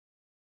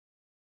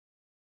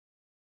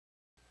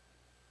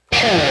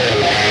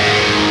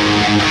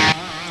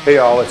Hey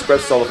all, it's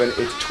Brev Sullivan.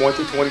 It's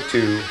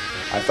 2022.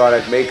 I thought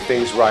I'd make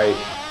things right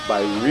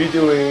by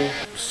redoing,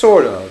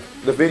 sort of,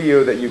 the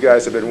video that you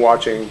guys have been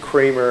watching,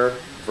 Kramer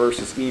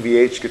versus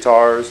EVH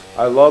guitars.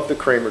 I love the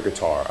Kramer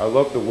guitar. I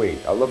love the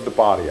weight. I love the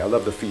body. I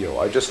love the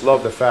feel. I just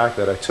love the fact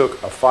that I took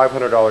a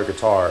 $500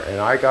 guitar and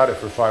I got it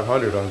for $500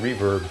 on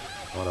Reverb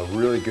on a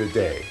really good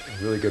day,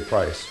 a really good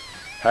price.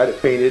 Had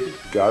it painted,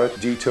 got a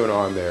D-tone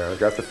on there,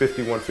 got the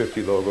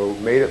 5150 logo,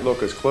 made it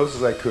look as close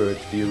as I could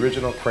to the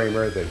original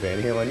Kramer that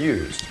Van Halen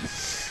used.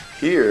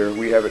 Here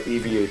we have an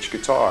EVH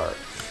guitar.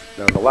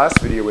 Now in the last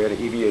video we had an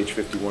EVH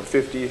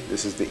 5150.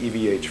 This is the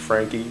EVH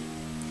Frankie.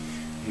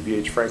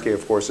 EVH Frankie,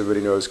 of course,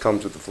 everybody knows,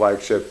 comes with the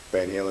flagship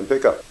Van Halen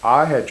pickup.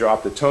 I had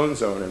dropped the tone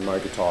zone in my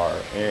guitar,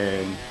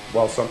 and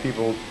while some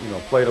people,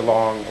 played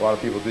along, a lot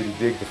of people didn't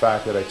dig the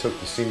fact that I took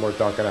the Seymour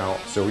Duncan out.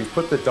 So we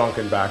put the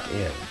Duncan back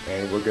in,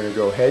 and we're going to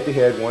go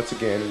head-to-head once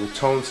again with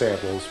tone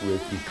samples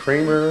with the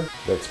Kramer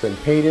that's been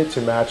painted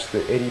to match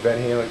the Eddie Van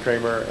Halen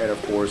Kramer, and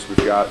of course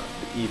we've got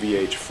the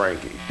EVH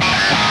Frankie.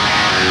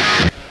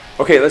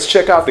 Okay, let's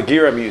check out the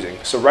gear I'm using.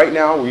 So right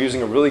now we're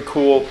using a really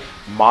cool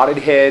modded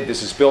head.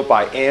 This is built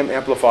by AM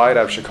Amplified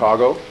out of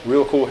Chicago.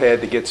 Real cool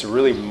head that gets a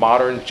really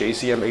modern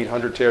JCM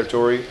 800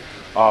 territory.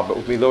 But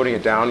we'll be loading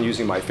it down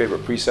using my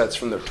favorite presets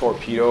from the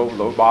Torpedo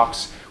load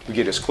box. We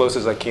get as close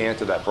as I can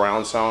to that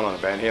brown sound on a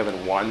Van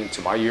Halen 1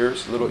 into my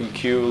ears. A little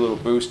EQ, a little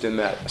boost in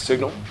that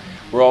signal.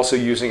 We're also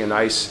using a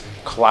nice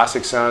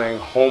classic sounding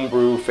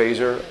homebrew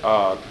phaser.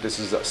 This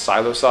is a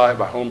Silo Side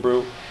by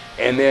Homebrew.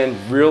 And then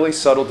really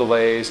subtle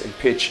delays and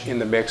pitch in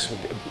the mix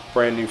with the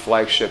brand new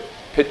flagship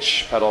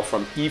pitch pedal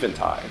from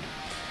Eventide.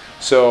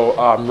 So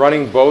I'm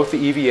running both the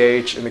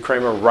EVH and the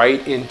Kramer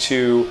right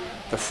into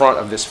the front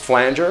of this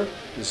flanger.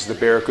 This is the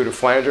Barracuda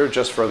flanger,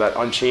 just for that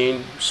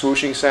unchained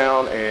swooshing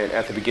sound, and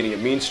at the beginning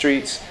of Mean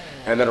Streets.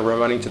 And then we're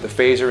running to the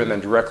phaser and then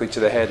directly to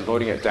the head,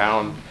 loading it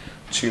down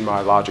to my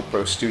Logic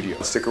Pro Studio.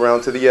 Stick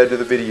around to the end of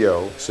the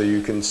video so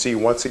you can see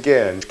once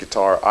again which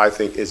guitar I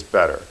think is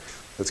better.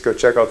 Let's go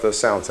check out those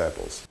sound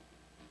samples.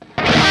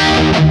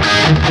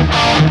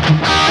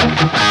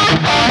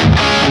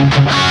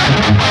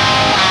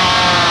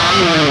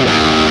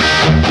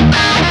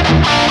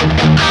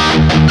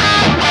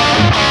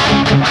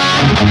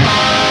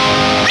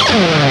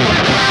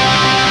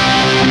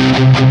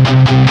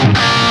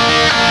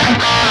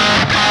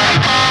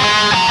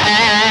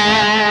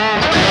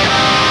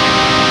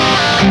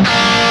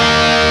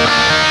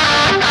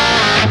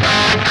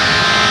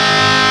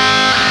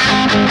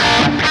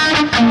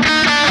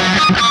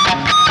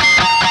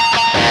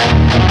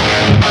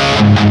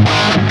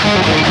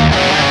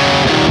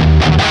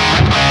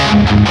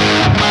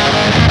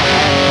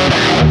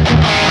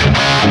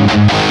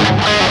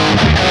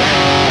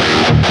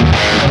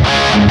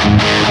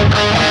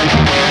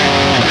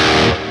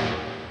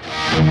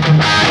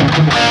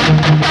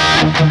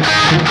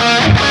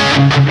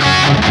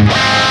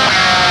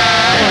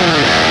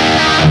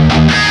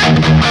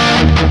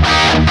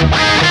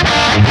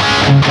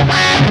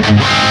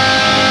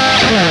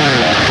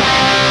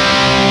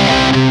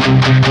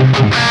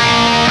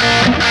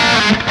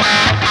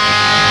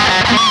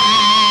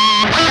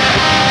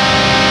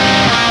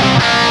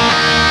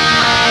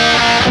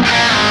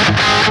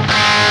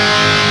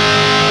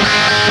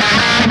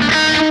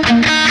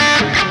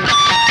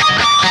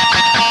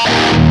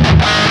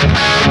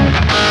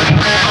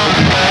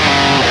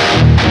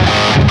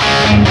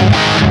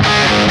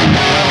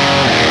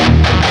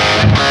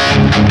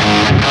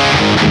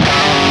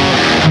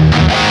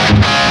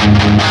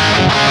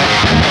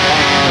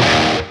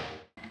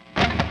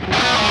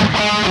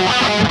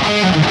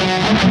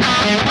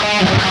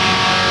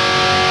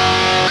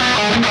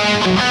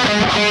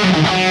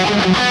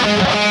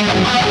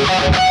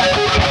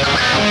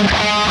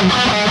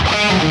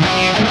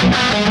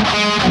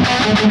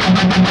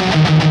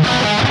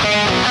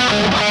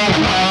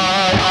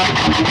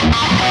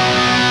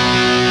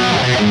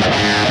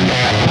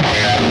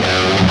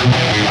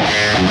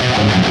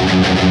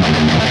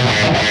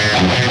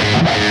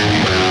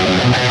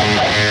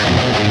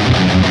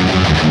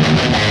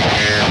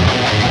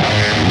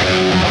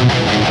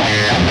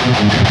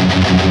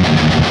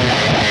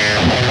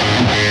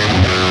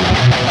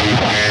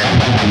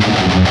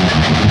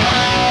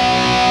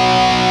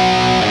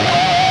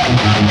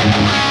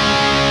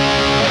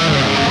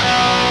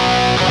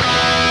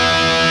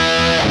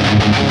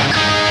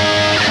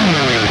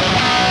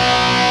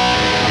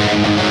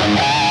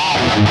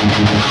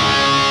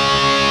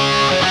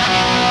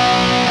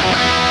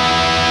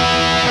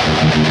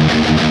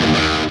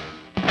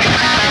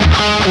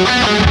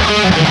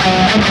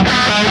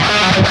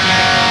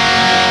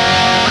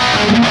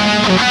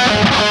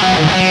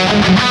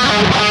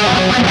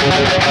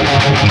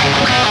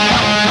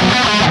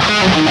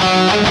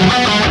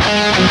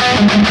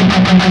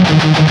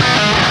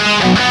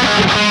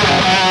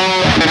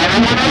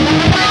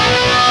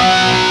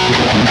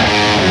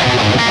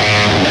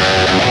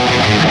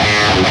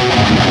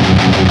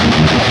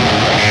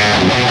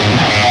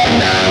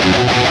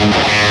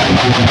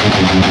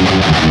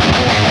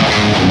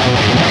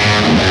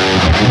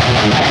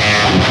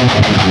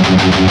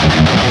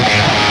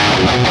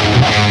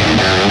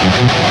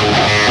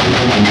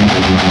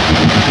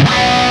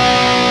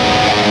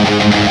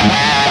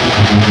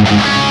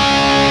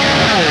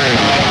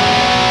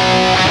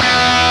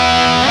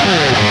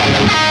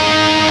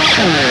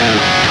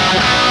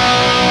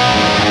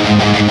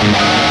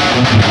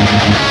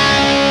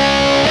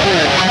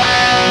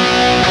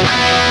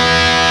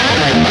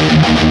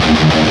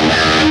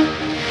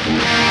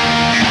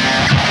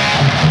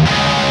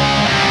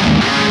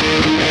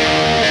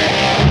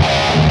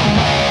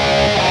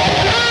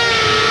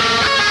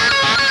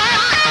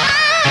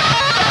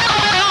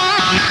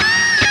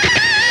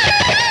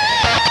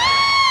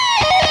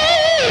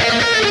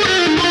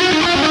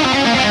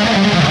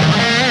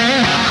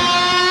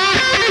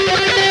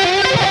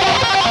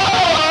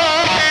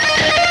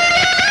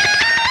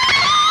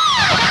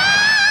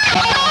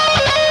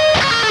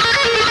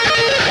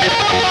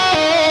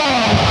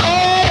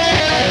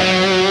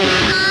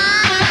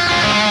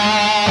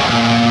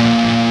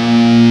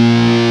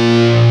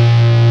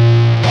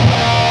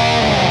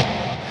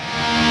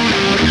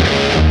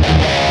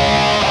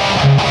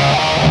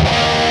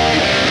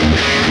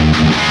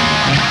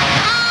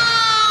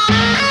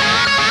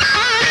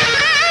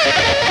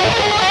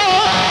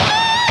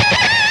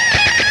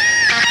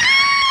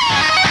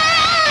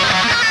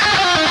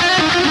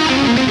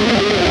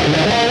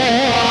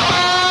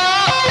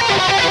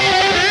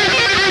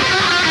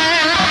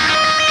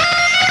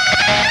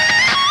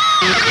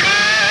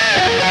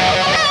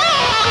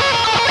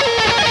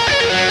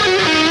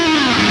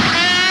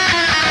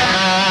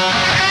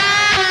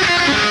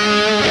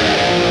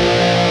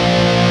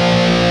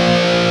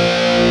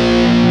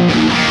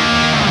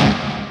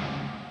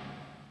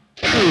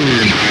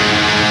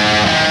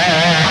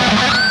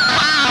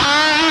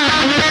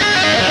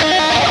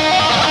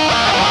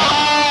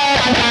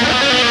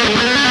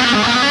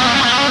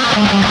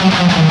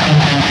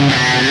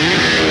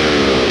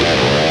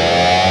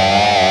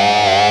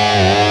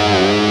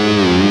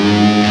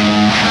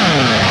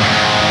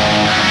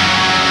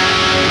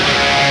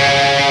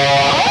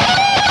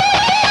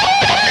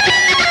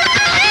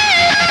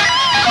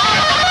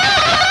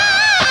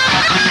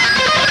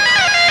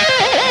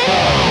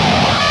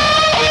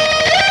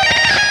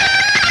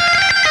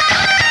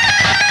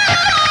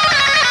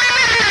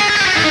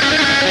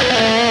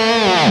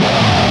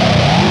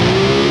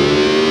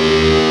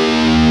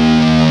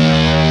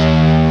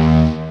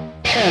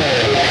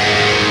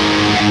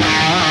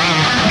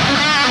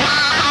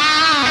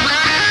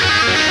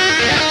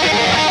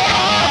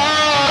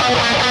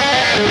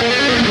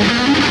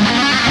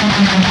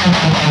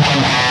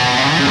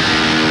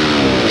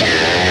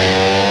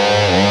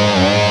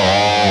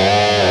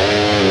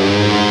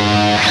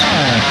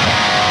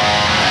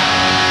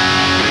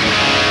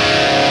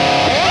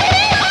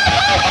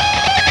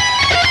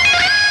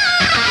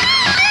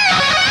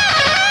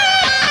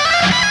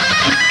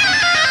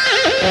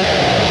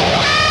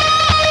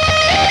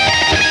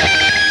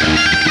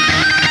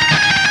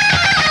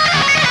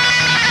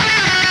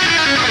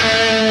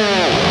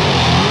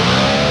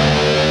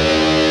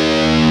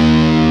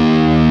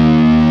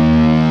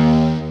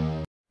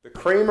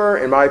 Kramer,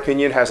 in my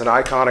opinion, has an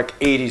iconic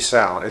 80s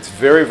sound. It's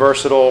very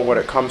versatile when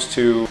it comes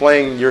to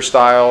playing your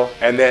style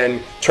and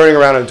then turning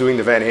around and doing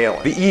the Van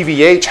Halen. The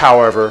EVH,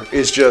 however,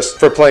 is just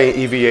for playing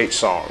EVH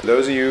songs.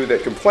 Those of you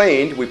that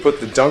complained, we put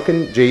the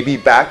Duncan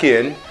JB back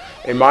in.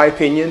 In my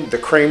opinion, the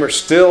Kramer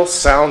still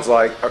sounds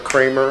like a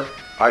Kramer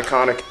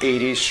iconic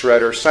 80s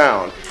shredder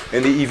sound.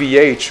 And the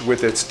EVH,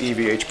 with its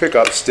EVH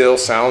pickup, still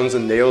sounds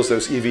and nails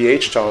those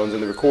EVH tones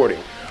in the recording.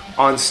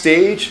 On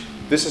stage,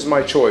 this is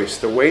my choice.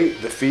 The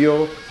weight, the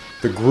feel,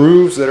 the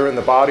grooves that are in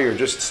the body are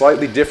just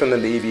slightly different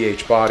than the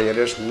EVH body. I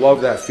just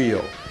love that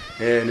feel.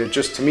 And it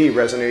just, to me,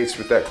 resonates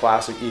with that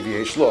classic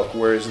EVH look.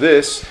 Whereas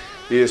this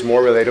is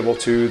more relatable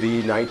to the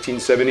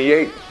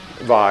 1978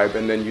 vibe.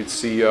 And then you'd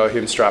see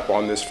him strap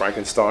on this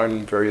Frankenstein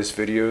in various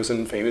videos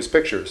and famous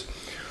pictures.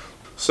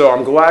 So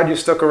I'm glad you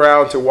stuck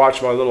around to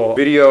watch my little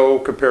video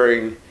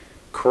comparing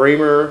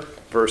Kramer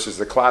versus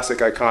the classic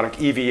iconic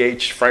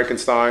EVH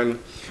Frankenstein.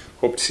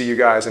 Hope to see you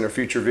guys in a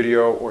future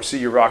video or see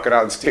you rock it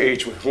out on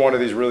stage with one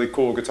of these really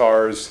cool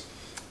guitars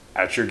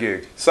at your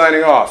gig.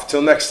 Signing off.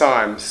 Till next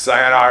time,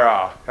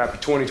 sayonara. Happy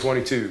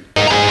 2022.